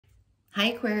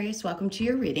Hi Aquarius, welcome to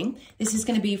your reading. This is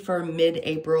going to be for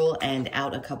mid-April and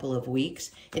out a couple of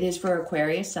weeks. It is for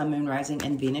Aquarius, Sun, Moon, Rising,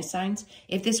 and Venus signs.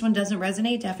 If this one doesn't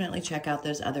resonate, definitely check out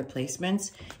those other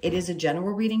placements. It is a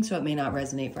general reading, so it may not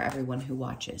resonate for everyone who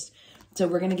watches. So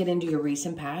we're going to get into your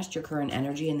recent past, your current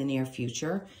energy, and the near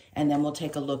future, and then we'll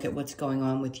take a look at what's going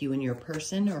on with you and your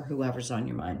person or whoever's on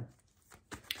your mind.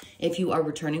 If you are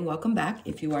returning, welcome back.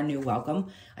 If you are new, welcome.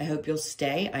 I hope you'll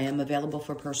stay. I am available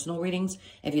for personal readings.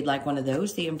 If you'd like one of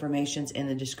those, the information's in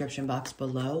the description box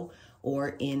below or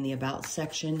in the About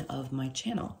section of my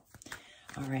channel.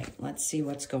 All right, let's see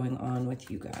what's going on with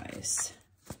you guys.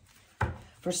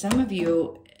 For some of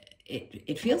you,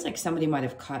 it feels like somebody might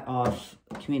have cut off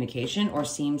communication or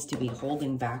seems to be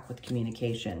holding back with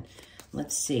communication.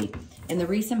 Let's see. In the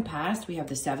recent past, we have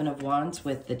the Seven of Wands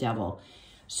with the Devil.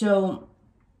 So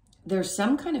there's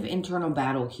some kind of internal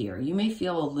battle here. You may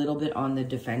feel a little bit on the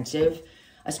defensive,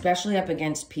 especially up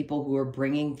against people who are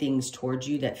bringing things towards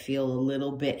you that feel a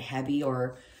little bit heavy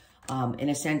or, in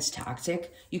a sense,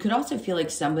 toxic. You could also feel like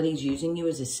somebody's using you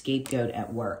as a scapegoat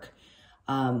at work.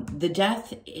 The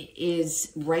Death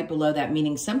is right below that,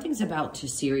 meaning something's about to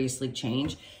seriously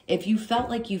change. If you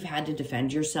felt like you've had to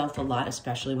defend yourself a lot,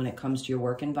 especially when it comes to your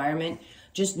work environment,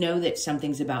 just know that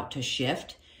something's about to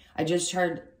shift. I just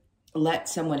heard let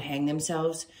someone hang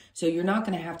themselves. So you're not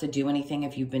going to have to do anything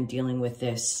if you've been dealing with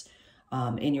this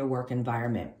in your work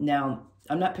environment. Now,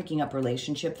 I'm not picking up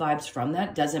relationship vibes from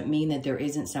that. Doesn't mean that there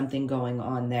isn't something going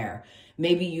on there.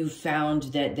 Maybe you found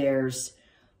that there's,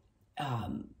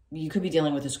 you could be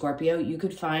dealing with a Scorpio. You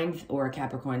could find, or a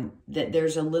Capricorn, that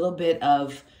there's a little bit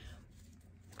of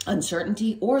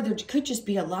uncertainty, or there could just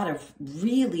be a lot of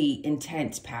really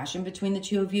intense passion between the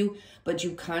two of you, but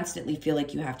you constantly feel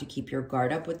like you have to keep your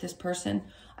guard up with this person.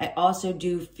 I also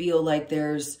do feel like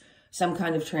there's some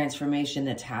kind of transformation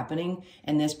that's happening,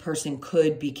 and this person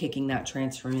could be kicking that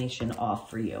transformation off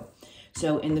for you.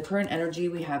 So in the current energy,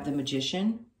 we have the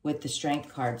Magician with the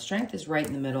Strength card. Strength is right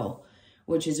in the middle,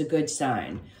 which is a good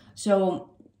sign.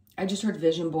 So I just heard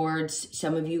vision boards.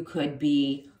 Some of you could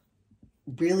be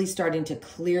really starting to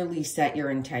clearly set your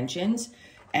intentions,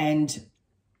 and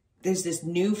there's this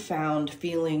newfound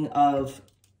feeling of,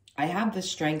 I have the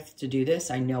strength to do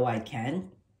this. I know I can.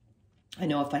 I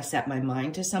know if I set my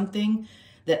mind to something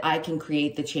that I can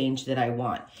create the change that I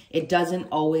want. It doesn't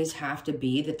always have to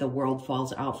be that the world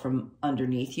falls out from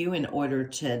underneath you in order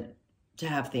to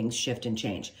have things shift and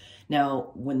change.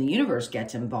 Now, when the universe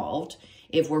gets involved,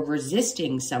 if we're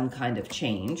resisting some kind of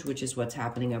change, which is what's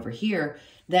happening over here,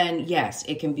 then yes,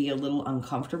 it can be a little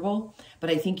uncomfortable, but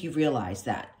I think you realize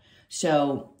that.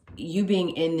 So you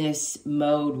being in this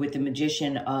mode with the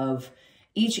Magician of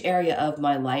each area of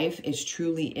my life is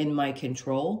truly in my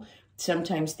control.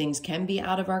 Sometimes things can be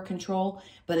out of our control,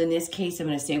 but in this case, I'm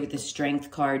going to say with the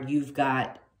Strength card, you've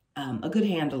got a good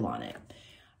handle on it.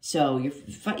 So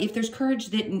if there's courage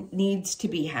that needs to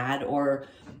be had or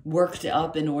worked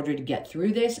up in order to get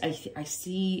through this, I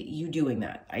see you doing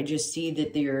that. I just see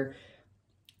that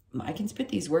I can spit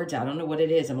these words out. I don't know what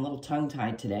it is. I'm a little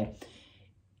tongue-tied today.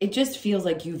 It just feels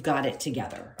like you've got it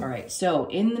together. All right. So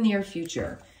in the near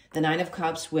future, the Nine of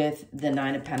Cups with the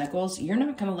Nine of Pentacles, you're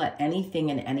not going to let anything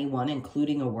and anyone,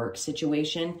 including a work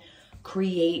situation,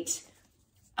 create,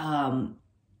 I'm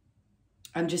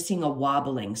just seeing a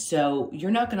wobbling. So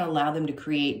you're not going to allow them to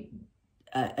create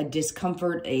a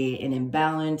discomfort, an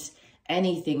imbalance,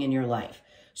 anything in your life.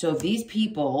 So if these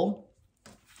people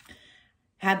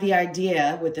had the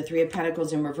idea with the Three of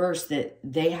Pentacles in reverse that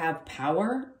they have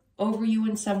power over you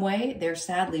in some way, they're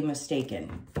sadly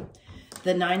mistaken.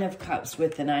 The Nine of Cups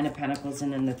with the Nine of Pentacles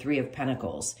and then the Three of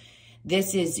Pentacles.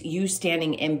 This is you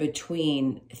standing in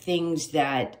between things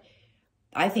that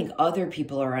I think other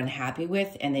people are unhappy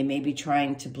with, and they may be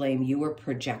trying to blame you or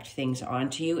project things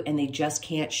onto you, and they just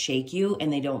can't shake you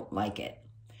and they don't like it.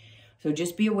 So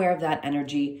just be aware of that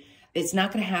energy. It's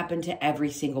not going to happen to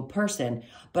every single person,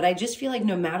 but I just feel like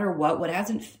no matter what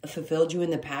hasn't fulfilled you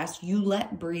in the past, you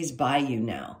let breeze by you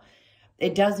now.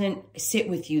 It doesn't sit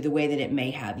with you the way that it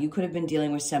may have. You could have been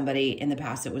dealing with somebody in the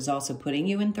past that was also putting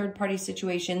you in third-party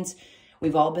situations.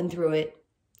 We've all been through it.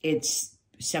 It's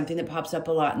something that pops up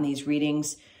a lot in these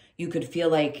readings. You could feel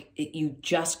like you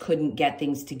just couldn't get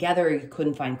things together, or you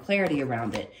couldn't find clarity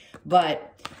around it,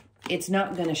 but it's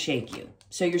not going to shake you.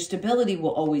 So your stability will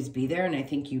always be there, and I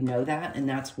think you know that, and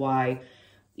that's why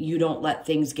you don't let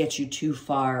things get you too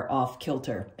far off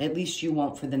kilter. At least you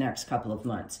won't for the next couple of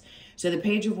months. So the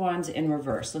Page of Wands in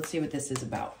reverse. Let's see what this is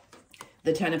about.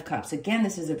 The Ten of Cups. Again,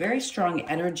 this is a very strong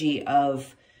energy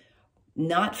of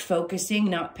not focusing,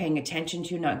 not paying attention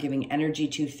to, not giving energy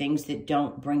to things that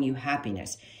don't bring you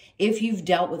happiness. If you've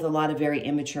dealt with a lot of very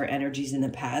immature energies in the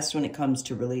past when it comes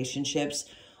to relationships,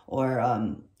 or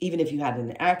even if you had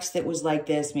an ex that was like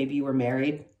this, maybe you were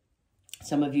married,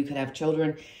 some of you could have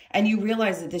children, and you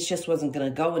realize that this just wasn't going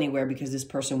to go anywhere because this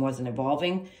person wasn't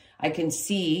evolving. I can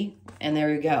see, and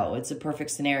there you go. It's a perfect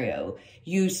scenario.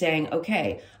 You saying,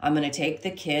 okay, I'm going to take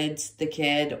the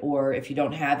kid, or if you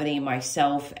don't have any,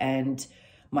 myself and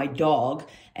my dog,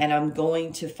 and I'm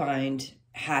going to find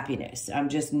happiness. I'm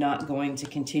just not going to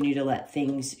continue to let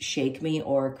things shake me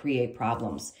or create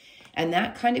problems. And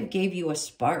that kind of gave you a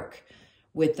spark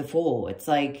with the Fool. It's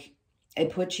like,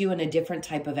 it puts you in a different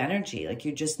type of energy. Like,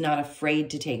 you're just not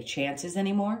afraid to take chances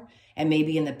anymore. And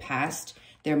maybe in the past,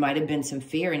 there might have been some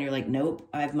fear and you're like, nope,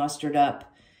 I've mustered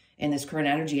up in this current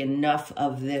energy enough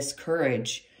of this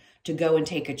courage to go and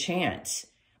take a chance,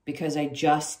 because I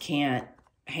just can't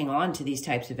hang on to these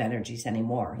types of energies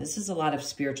anymore. This is a lot of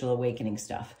spiritual awakening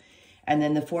stuff. And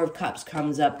then the Four of Cups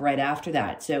comes up right after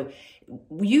that. So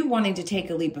you wanting to take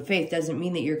a leap of faith doesn't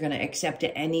mean that you're going to accept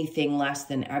anything less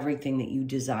than everything that you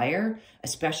desire,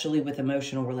 especially with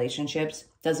emotional relationships.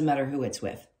 Doesn't matter who it's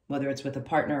with, whether it's with a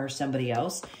partner or somebody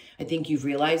else. I think you've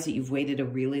realized that you've waited a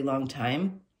really long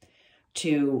time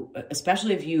to,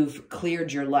 especially if you've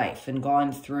cleared your life and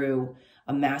gone through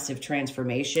a massive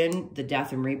transformation, the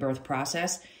death and rebirth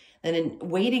process, then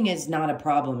waiting is not a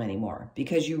problem anymore,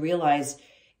 because you realize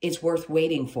it's worth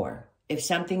waiting for. If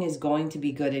something is going to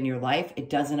be good in your life, it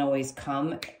doesn't always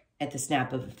come at the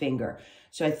snap of a finger.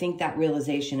 So I think that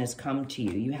realization has come to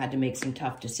you. You had to make some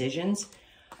tough decisions.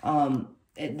 The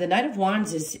Knight of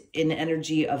Wands is in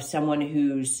energy of someone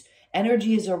whose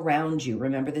energy is around you.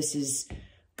 Remember, this is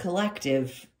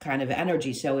collective kind of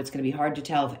energy, so it's going to be hard to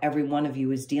tell if every one of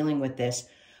you is dealing with this.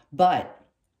 But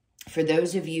for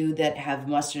those of you that have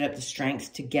mustered up the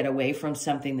strength to get away from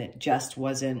something that just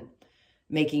wasn't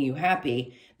making you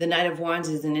happy, the Knight of Wands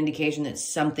is an indication that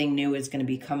something new is going to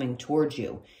be coming towards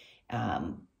you.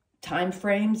 Time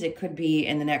frames, it could be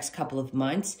in the next couple of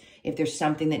months. If there's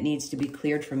something that needs to be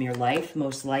cleared from your life,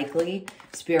 most likely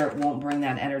Spirit won't bring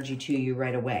that energy to you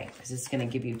right away, because it's going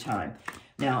to give you time.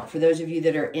 Now, for those of you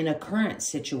that are in a current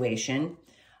situation,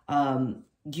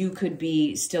 you could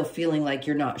be still feeling like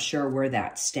you're not sure where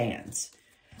that stands.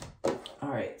 All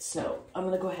right, so I'm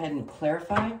going to go ahead and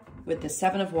clarify with the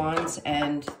Seven of Wands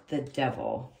and the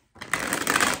Devil.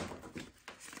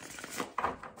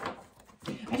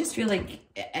 I just feel like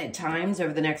at times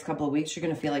over the next couple of weeks, you're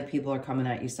going to feel like people are coming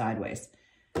at you sideways,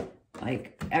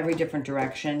 like every different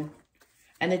direction.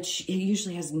 And it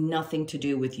usually has nothing to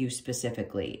do with you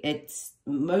specifically. It's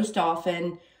most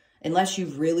often, unless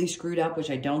you've really screwed up, which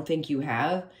I don't think you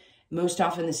have, most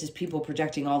often this is people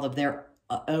projecting all of their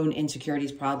own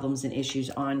insecurities, problems, and issues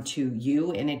onto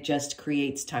you. And it just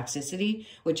creates toxicity,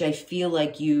 which I feel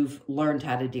like you've learned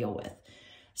how to deal with.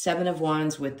 Seven of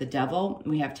Wands with the Devil,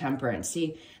 we have Temperance.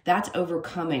 See, that's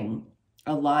overcoming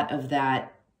a lot of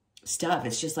that stuff.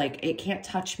 It's just like, it can't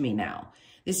touch me now.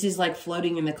 This is like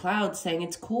floating in the clouds saying,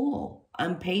 it's cool.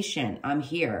 I'm patient. I'm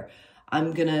here.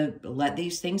 I'm going to let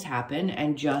these things happen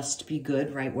and just be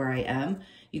good right where I am.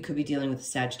 You could be dealing with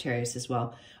Sagittarius as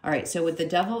well. All right, so with the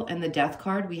Devil and the Death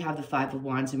card, we have the Five of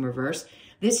Wands in reverse.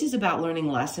 This is about learning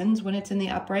lessons when it's in the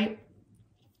upright.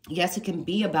 Yes, it can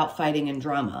be about fighting and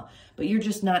drama, but you're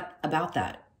just not about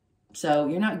that. So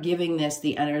you're not giving this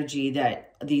the energy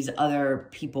that these other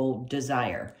people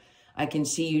desire. I can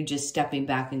see you just stepping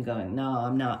back and going, no,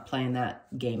 I'm not playing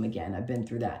that game again. I've been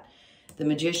through that. The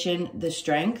Magician, the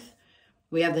Strength,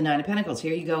 we have the Nine of Pentacles.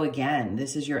 Here you go again.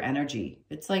 This is your energy.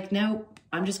 It's like, no,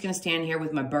 I'm just going to stand here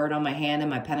with my bird on my hand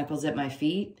and my pentacles at my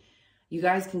feet. You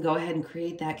guys can go ahead and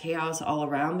create that chaos all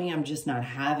around me. I'm just not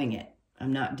having it.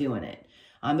 I'm not doing it.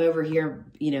 I'm over here,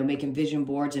 you know, making vision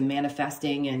boards and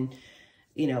manifesting and,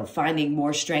 you know, finding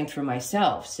more strength for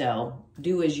myself. So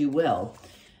do as you will.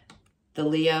 The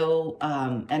Leo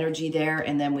energy there,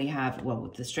 and then we have, well,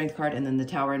 with the Strength card, and then the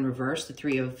Tower in reverse, the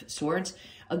Three of Swords.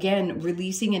 Again,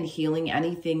 releasing and healing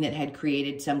anything that had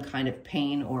created some kind of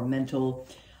pain or mental,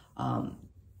 I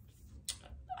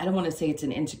don't want to say it's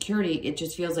an insecurity, it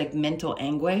just feels like mental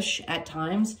anguish at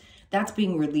times. That's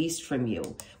being released from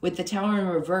you. With the Tower in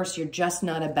reverse, you're just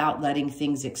not about letting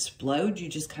things explode. You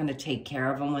just kind of take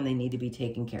care of them when they need to be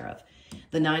taken care of.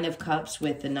 The Nine of Cups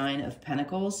with the Nine of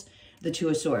Pentacles, the Two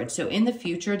of Swords. So in the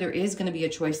future, there is going to be a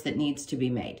choice that needs to be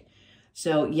made.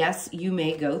 So yes, you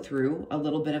may go through a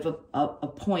little bit of a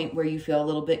point where you feel a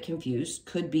little bit confused.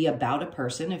 Could be about a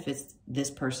person, if it's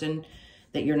this person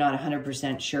that you're not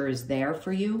 100% sure is there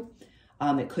for you.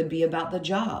 It could be about the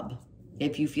job.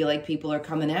 If you feel like people are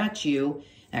coming at you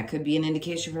That could be an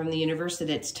indication from the universe that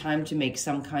it's time to make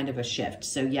some kind of a shift.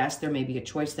 So yes, there may be a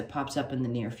choice that pops up in the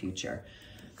near future.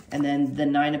 And then the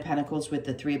 9 of Pentacles with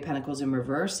the 3 of Pentacles in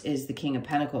reverse is the King of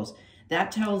Pentacles.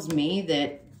 That tells me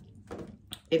that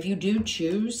if you do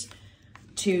choose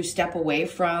to step away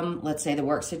from, let's say, the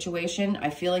work situation, I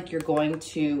feel like you're going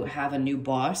to have a new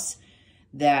boss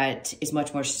that is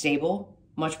much more stable,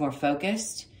 much more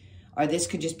focused. Or this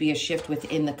could just be a shift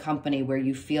within the company where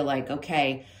you feel like,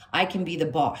 okay, I can be the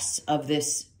boss of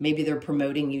this. Maybe they're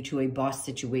promoting you to a boss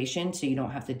situation so you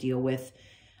don't have to deal with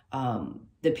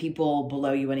the people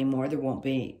below you anymore. There won't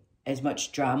be as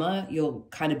much drama. You'll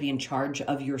kind of be in charge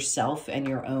of yourself and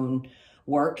your own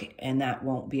work, and that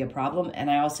won't be a problem. And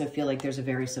I also feel like there's a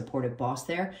very supportive boss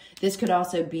there. This could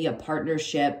also be a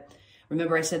partnership.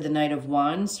 Remember I said the Knight of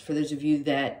Wands, for those of you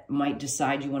that might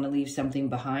decide you want to leave something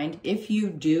behind. If you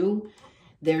do,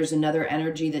 there's another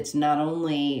energy that's not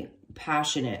only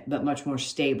passionate, but much more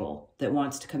stable that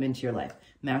wants to come into your life.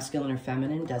 Masculine or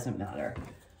feminine, doesn't matter.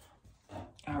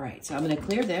 All right, so I'm going to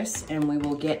clear this and we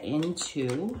will get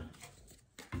into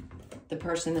the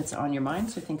person that's on your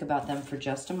mind. So think about them for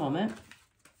just a moment.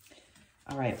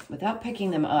 All right, without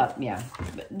picking them up, yeah.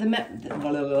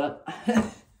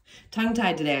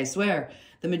 Tongue-tied today, I swear.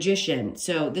 The Magician.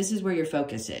 So this is where your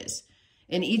focus is.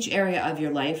 In each area of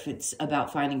your life, it's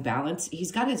about finding balance.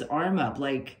 He's got his arm up,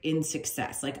 like, in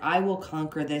success. Like, I will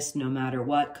conquer this no matter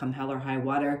what, come hell or high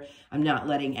water. I'm not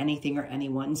letting anything or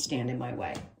anyone stand in my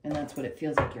way. And that's what it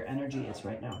feels like your energy is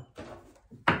right now.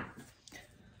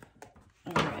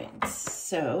 All right,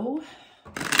 so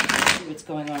let's see what's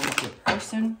going on with your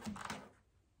person.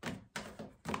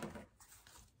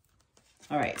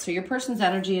 All right, so your person's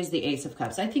energy is the Ace of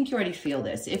Cups. I think you already feel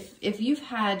this. If you've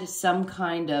had some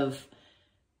kind of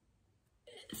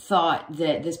thought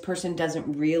that this person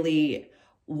doesn't really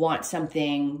want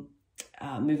something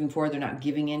moving forward, they're not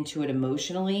giving into it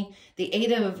emotionally. The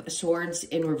 8 of Swords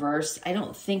in reverse, I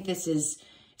don't think this is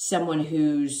someone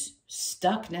who's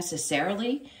stuck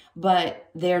necessarily, but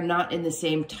they're not in the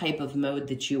same type of mode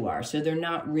that you are. So they're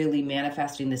not really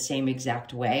manifesting the same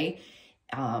exact way.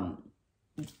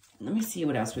 Let me see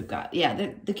what else we've got.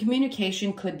 Yeah, the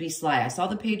communication could be sly. I saw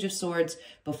the Page of Swords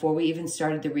before we even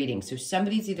started the reading. So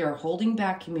somebody's either holding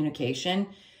back communication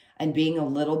and being a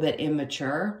little bit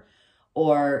immature,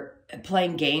 or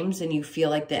playing games and you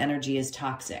feel like the energy is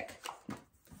toxic.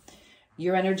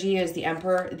 Your energy is the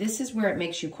Emperor. This is where it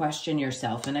makes you question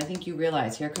yourself. And I think you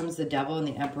realize, here comes the Devil and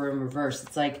the Emperor in reverse.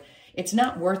 It's like, it's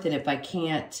not worth it if I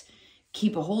can't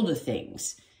keep a hold of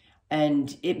things.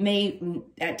 And it may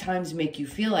at times make you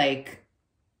feel like,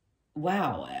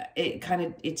 wow,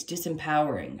 it's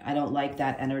disempowering. I don't like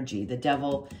that energy. The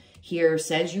Devil here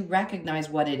says you recognize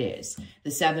what it is.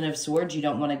 The 7 of Swords, you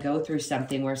don't want to go through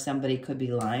something where somebody could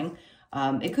be lying.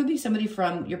 It could be somebody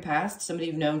from your past, somebody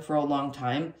you've known for a long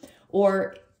time,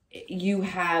 or you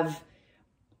have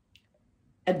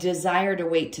a desire to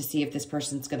wait to see if this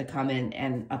person's going to come in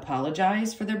and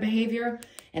apologize for their behavior.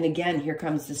 And again, here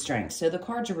comes the Strength. So the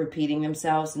cards are repeating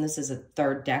themselves, and this is a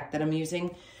third deck that I'm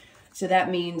using. So that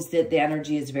means that the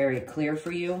energy is very clear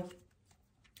for you.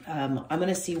 I'm going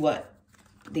to see what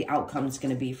the outcome is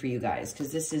going to be for you guys,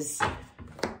 because this is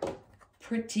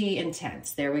pretty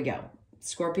intense. There we go.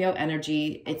 Scorpio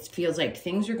energy. It feels like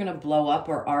things are going to blow up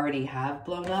or already have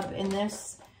blown up in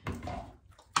this.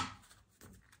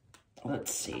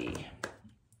 Let's see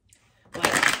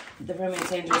what the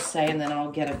romance angels say, and then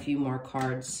I'll get a few more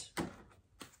cards.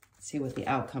 See what the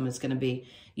outcome is going to be.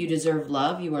 You deserve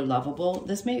love. You are lovable.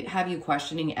 This may have you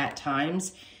questioning at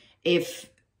times if,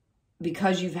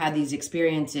 because you've had these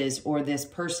experiences or this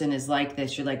person is like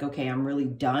this, you're like, okay, I'm really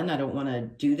done. I don't want to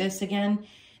do this again.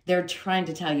 They're trying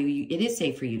to tell you it is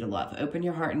safe for you to love. Open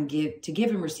your heart and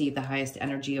give and receive the highest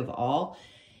energy of all.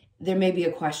 There may be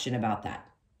a question about that.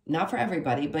 Not for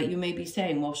everybody, but you may be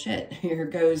saying, well, shit, here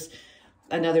goes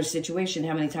another situation.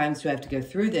 How many times do I have to go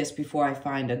through this before I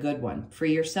find a good one?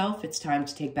 Free yourself. It's time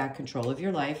to take back control of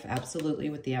your life.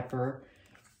 Absolutely, with the Emperor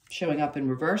showing up in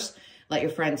reverse. Let your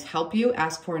friends help you.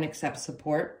 Ask for and accept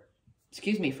support,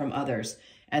 from others.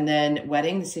 And then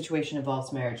wedding, the situation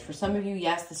involves marriage. For some of you,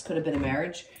 yes, this could have been a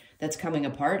marriage that's coming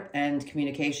apart and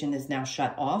communication is now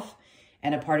shut off.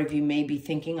 And a part of you may be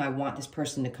thinking, I want this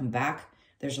person to come back.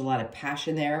 There's a lot of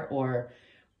passion there, or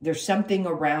there's something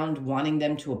around wanting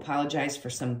them to apologize for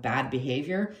some bad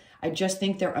behavior. I just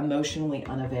think they're emotionally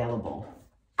unavailable.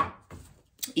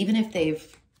 Even if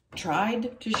they've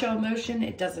tried to show emotion,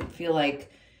 it doesn't feel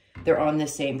like they're on the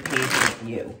same page with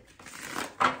you.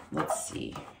 Let's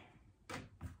see.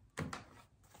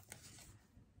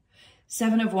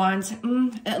 Seven of Wands,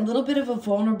 a little bit of a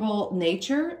vulnerable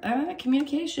nature,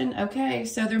 communication. Okay,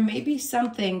 so there may be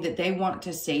something that they want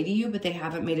to say to you, but they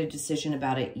haven't made a decision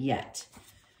about it yet.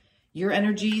 Your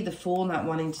energy, the Fool, not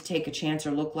wanting to take a chance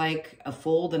or look like a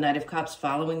fool, the Knight of Cups,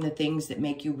 following the things that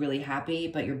make you really happy,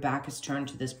 but your back is turned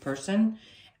to this person,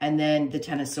 and then the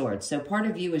Ten of Swords. So part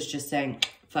of you is just saying,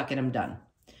 fuck it, I'm done.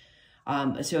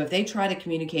 So if they try to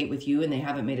communicate with you and they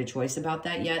haven't made a choice about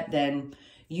that yet, then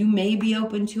you may be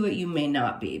open to it, you may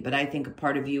not be. But I think a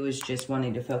part of you is just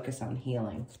wanting to focus on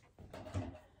healing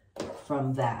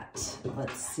from that.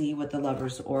 Let's see what the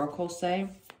Lover's Oracle says.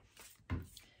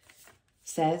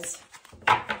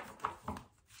 All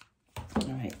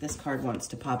right, this card wants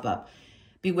to pop up.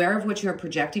 Beware of what you're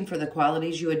projecting, for the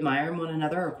qualities you admire in one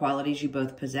another are qualities you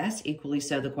both possess. Equally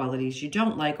so, the qualities you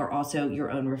don't like are also your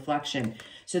own reflection.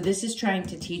 So this is trying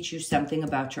to teach you something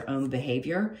about your own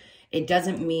behavior. It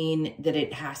doesn't mean that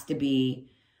it has to be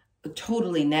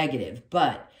totally negative,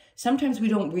 but sometimes we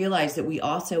don't realize that we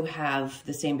also have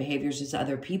the same behaviors as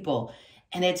other people.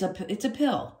 And it's a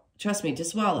pill, trust me, to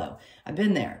swallow. I've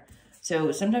been there.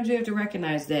 So sometimes we have to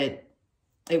recognize that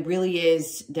it really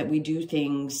is that we do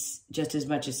things just as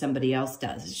much as somebody else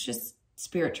does. It's just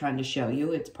Spirit trying to show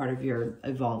you. It's part of your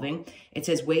evolving. It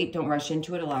says, wait, don't rush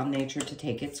into it. Allow nature to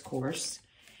take its course.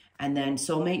 And then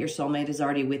soulmate, your soulmate is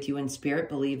already with you in spirit.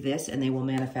 Believe this, and they will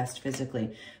manifest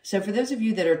physically. So for those of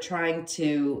you that are trying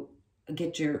to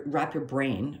wrap your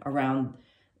brain around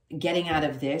getting out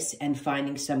of this and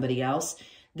finding somebody else,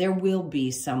 there will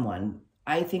be someone.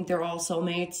 I think they're all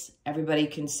soulmates. Everybody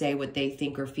can say what they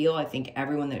think or feel. I think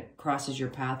everyone that crosses your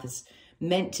path is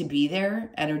meant to be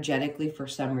there energetically for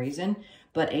some reason.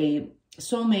 But a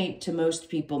soulmate to most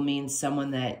people means someone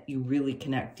that you really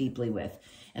connect deeply with.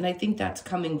 And I think that's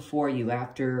coming for you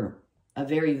after a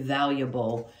very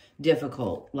valuable,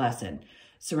 difficult lesson.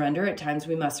 Surrender. At times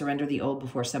we must surrender the old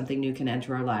before something new can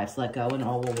enter our lives. Let go and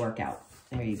all will work out.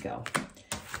 There you go.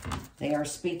 They are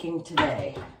speaking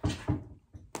today.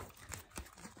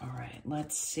 All right,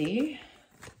 let's see.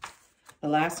 The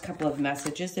last couple of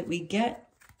messages that we get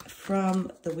from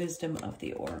the wisdom of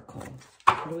the Oracle.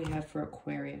 What do we have for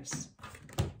Aquarius?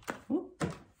 Ooh.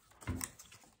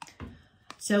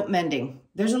 So mending.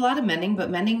 There's a lot of mending,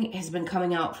 but mending has been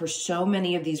coming out for so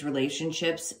many of these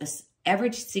relationships.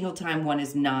 Every single time one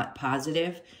is not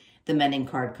positive, the mending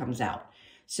card comes out.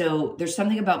 So there's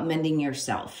something about mending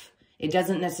yourself. It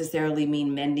doesn't necessarily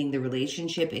mean mending the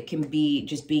relationship. It can be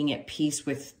just being at peace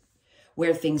with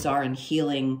where things are and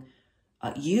healing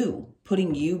you,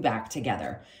 putting you back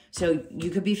together. So you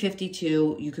could be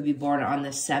 52, you could be born on the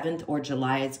 7th or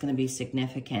July. It's going to be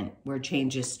significant where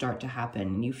changes start to happen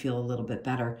and you feel a little bit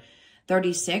better.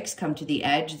 36, come to the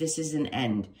edge. This is an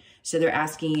end. So they're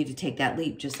asking you to take that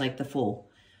leap just like the Fool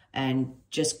and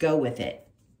just go with it.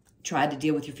 Try to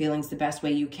deal with your feelings the best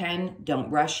way you can. Don't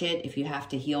rush it. If you have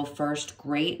to heal first,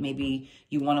 great. Maybe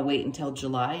you want to wait until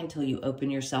July until you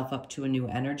open yourself up to a new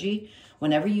energy.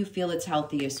 Whenever you feel it's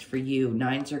healthiest for you,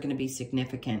 9s are going to be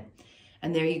significant.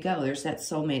 And there you go. There's that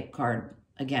soulmate card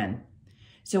again.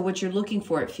 So what you're looking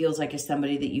for, it feels like, is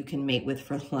somebody that you can mate with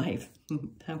for life.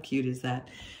 How cute is that?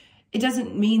 It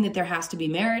doesn't mean that there has to be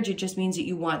marriage. It just means that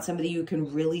you want somebody you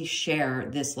can really share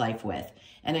this life with.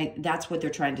 And that's what they're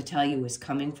trying to tell you is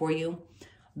coming for you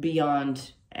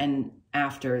beyond and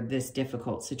after this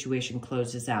difficult situation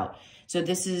closes out. So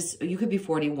this is, you could be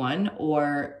 41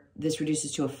 or this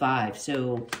reduces to a 5.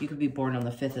 So you could be born on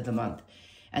the 5th of the month.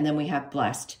 And then we have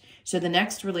blessed. So the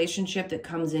next relationship that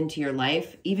comes into your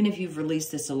life, even if you've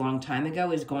released this a long time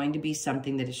ago, is going to be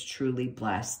something that is truly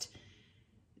blessed.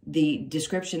 The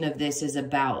description of this is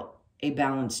about a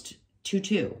balanced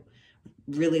 2-2.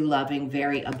 Really loving,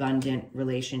 very abundant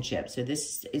relationship. So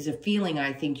this is a feeling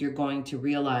I think you're going to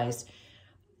realize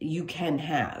you can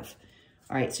have.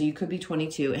 All right, so you could be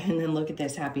 22, and then look at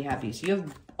this, happy, happy. So you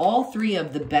have all 3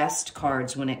 of the best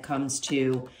cards when it comes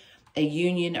to a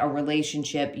union, a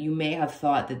relationship. You may have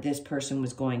thought that this person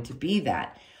was going to be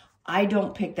that. I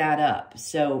don't pick that up.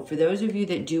 So for those of you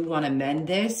that do want to mend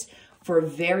this, for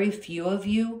very few of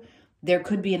you, there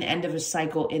could be an end of a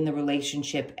cycle in the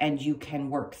relationship and you can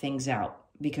work things out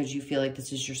because you feel like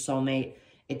this is your soulmate.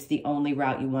 It's the only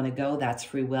route you want to go. That's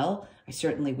free will. I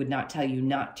certainly would not tell you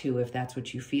not to if that's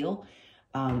what you feel.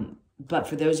 But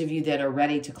for those of you that are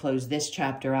ready to close this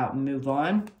chapter out and move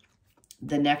on,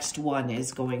 the next one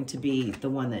is going to be the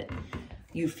one that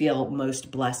you feel most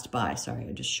blessed by. Sorry,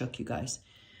 I just shook you guys.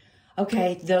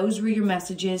 Okay, those were your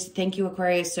messages. Thank you,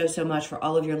 Aquarius, so much for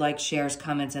all of your likes, shares,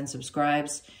 comments, and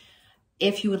subscribes.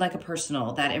 If you would like a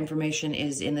personal, that information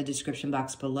is in the description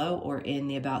box below or in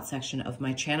the About section of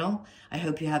my channel. I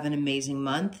hope you have an amazing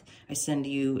month. I send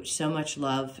you so much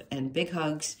love and big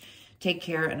hugs. Take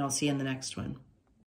care, and I'll see you in the next one.